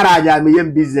wo me garage a me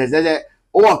yem business.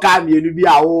 O ka me enu bi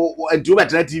a o ntu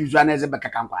betra TV so na eze be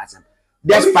kaka kwasem.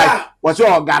 Despite what's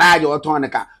your garage or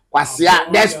tonica? Kwasia,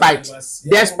 despite.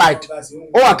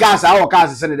 Oh,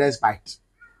 casa, send despite.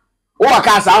 Oh,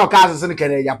 casa, send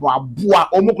Canada, Boa,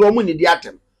 Omukromun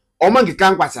idiatem. Omangi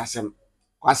can quasasem.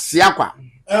 Kwasiaqua.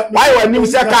 Why when you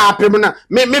say car permanent?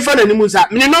 Me for the Nimusa,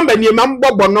 me number near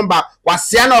Mambo number,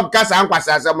 Kwasiano of Casa and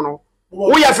Quasasam.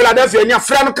 We are Philadelphia, near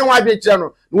Frank Kawabi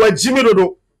channel, where Jimmy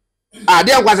Dodo. Ah,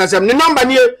 dear Quasasam, the number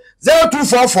near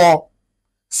 0244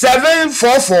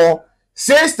 744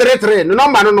 633. No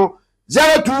number no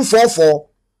 0244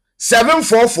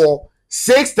 744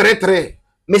 633.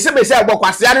 Me say about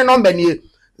Kwasiane number ni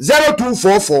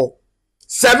 0244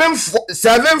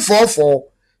 744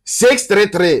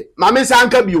 633. Mama say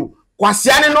anka biu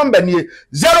Kwasiane number ni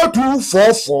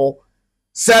 0244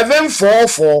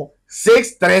 744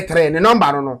 633. Ne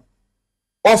number no.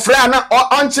 Ofre na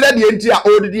on kire de enti a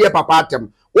odidi e Papa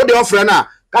Adom. Wo de ofre na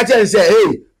ka che say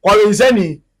hey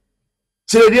kwalensani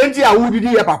kire de enti a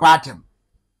odidi e Papa Adom.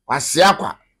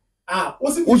 Kwasiaqua. Ah,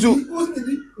 usu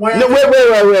wait.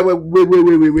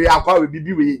 Akwa we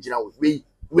bibi we gina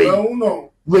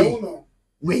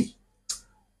wait.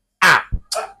 Ah.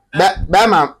 Ba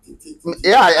ma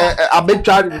yeah, a bit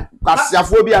child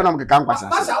Kwasiafo bi anam keka Kwasa.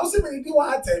 Pasha, usi me di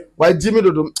wa atem. Wa Jimmy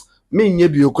Dodo me nye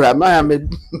bi okura ma me.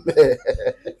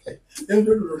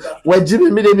 Wa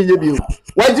Jimmy me de me nye bi.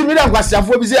 Wa Jimmy da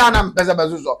Kwasiafo bi se anam pesa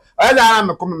bezuzo. Oya da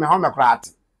anam ko me ho me kura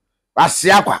ate.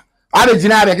 Kwasiaqua. Are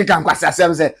jina be keka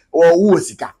Kwasiasem se wo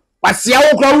sika. Kwasia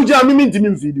wo kura wo jina mi ntimi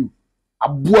mfidu.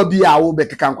 Aboa bi a wo be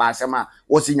keka Kwasiasem a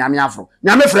wo si nyame afro.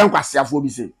 Nyame frɛ Kwasiafo bi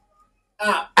se.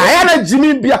 Aya na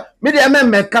Jimmy bia me de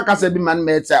me kaka se bi man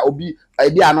me tsa obi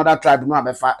bi another tribe no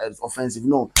abefa offensive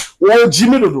no. Wo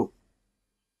Jimmy Dodo.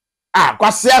 Ah,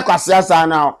 Kwasia sa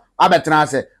na abetena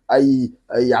se ai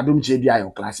Adom chedu ayo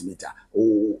classmate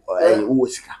wo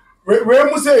sika. We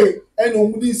mu say eno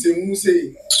mu di se mu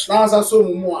say na asa so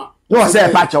mu a no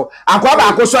say pacho akwa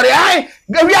ba ko sori ai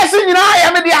wi ase nyina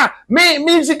ya me dia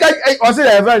me sika o say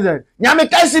the version nyame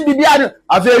kasi bibia no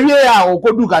afa wie a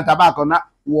okodu kantaba ko na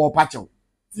wo pacho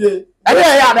tie ade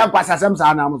ya da Kwasiasem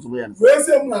sa na muso ye no we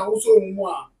say mu na wo so mu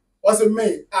a o say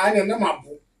me ai na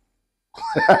mabu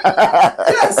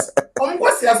yes on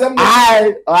Kwasiasem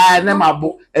ai na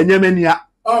mabu enyemania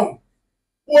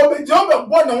be job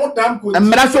bo na wo dam ko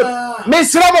me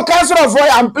sira mo council of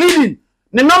voice I'm pleading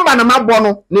the number na mabo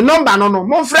no the number no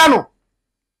monfra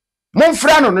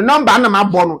no the number na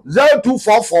mabo no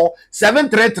 0244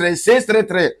 733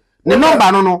 633 the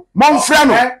number no monfra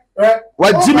no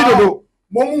wa Jimmy Dodo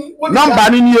number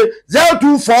ni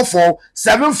 0244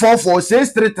 744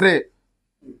 633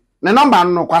 the number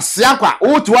no Kwasiaqua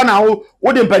wo to na wo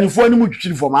de mpanifo ani mu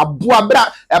twitwiri fo ma aboa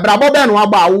bra bo be no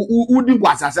aba wo di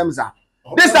Kwasiasem sa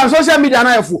this time social media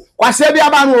na efu Kwasia bi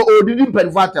aba no odidi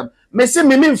mpanifo atem me se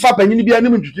me mfa panyini bia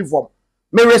nim ntwitwi fom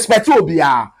me respect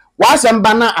obia wa asem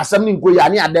ba na asem ni nko ya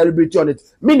ne adeliberate on it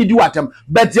me ni di watem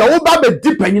but ya wo ba be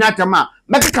di panyini atem a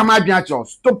mekeka ma adwen acho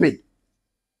stupid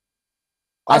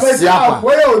asiapa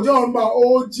we o John ma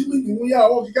o Jimmy ni mu ya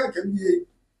o kika kambie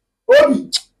obi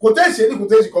quotation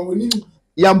ko ni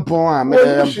yampon a me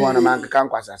yampon na man keka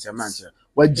nkwasa asem manche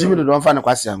wa Jimmy no don fa ne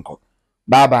kwase anko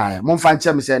bye bye mo fa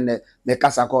nche me se ne me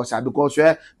kasa ko sa because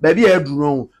ba bia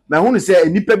aduro me hu ne se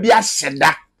enipa bi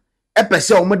ahyeda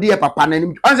epese o mo de papa na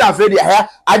nim anza afedi ha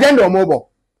agenda o mo bo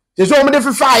se so o mo de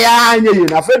fifa ya anye ye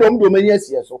na afedi o mo do mani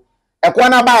asie so ekwa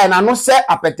na ba na no se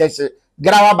apetese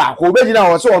grawa ba ko obegina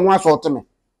wo se onu asort me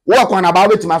wo ekwa na ba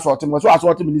betima asort me so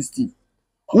asort me ni Steve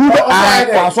wo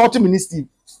ba asort me ni Steve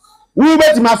wo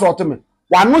betima asort me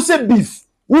wa no se beef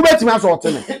wo betima asort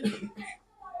me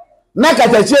na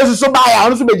kata chiesu so ba ya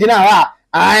onu so begina ha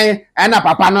ai na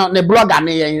papa no ne blogger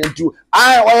ne yen ntu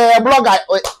ai blogger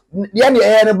ye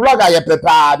ne blogger ye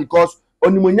prepare because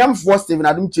onimonyamfo Steven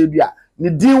Adom Chebia ne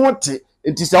din wote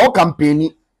nti se o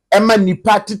campaign ema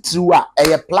nipa titru a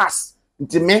eye plus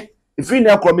nti me if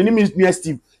na ko me ni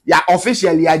Steve ya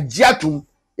officially ya giatum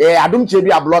Adom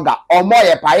Chebia blogger omo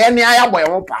ye pa ye ne aya boy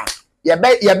ho pa ye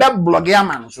be blogger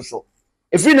man so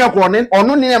if na ko ne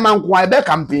onu ne ma nko a be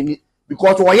campaign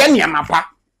because wo ye ne ma pa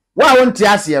wa wonti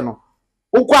ase no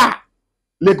ukwa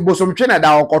lake bosomtwe na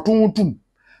da okotuntum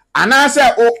anase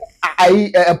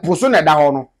o poso na da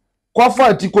ho no kofa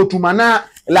atikotuma na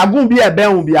lagun bi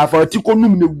ebe bi afa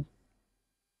atikonum newu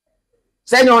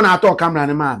senye ona ato camera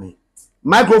ne maame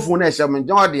microphone na ehye me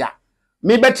jodi a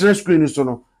me betre screen so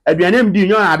no aduane mdi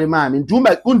nyo na de maame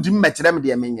ntuma kundim mekere me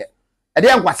de menye e de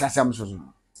enkwasasem so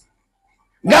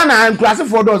Ghana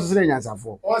nkrasefo do so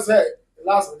nyansafo o say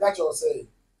last that you say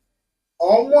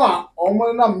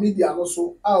omo na media no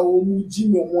so a o mu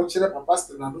Jimmy omo kire Papa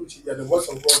Adom Chebia the voice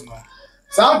of God no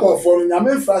sample for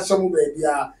nyame mfrashe mu ba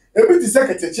bia ebi ti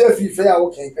sekretary afife ya wo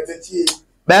ken ketechie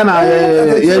be na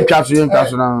ye twaso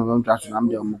na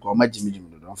mde omo ko ma Jimmy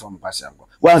do don fam pass anko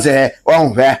wan say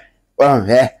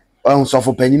on so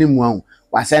for panyini mu an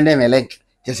wa send them a link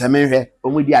just me hwe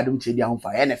omo di Adom Chebia ho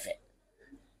fa ye ne fe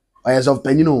o so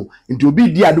panyino nti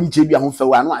obi di Adom Chebia ho fa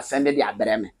wa no asend de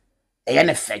abere me eye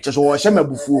ne fe so wo hye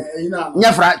mabufuo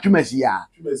nya fra twumasi ya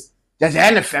just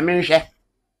eye ne fe me hwe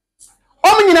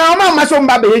o nyina o ma ma so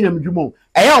mba be ye nyamdwumo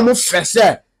eye o mo fe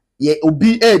se ye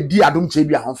obi di Adom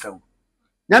Chebia ho fa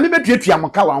nyame betuatua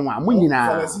moka wanwa mo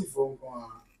nyina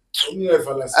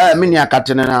me ni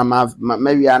akatene na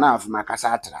ma wi ana af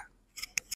makasa atra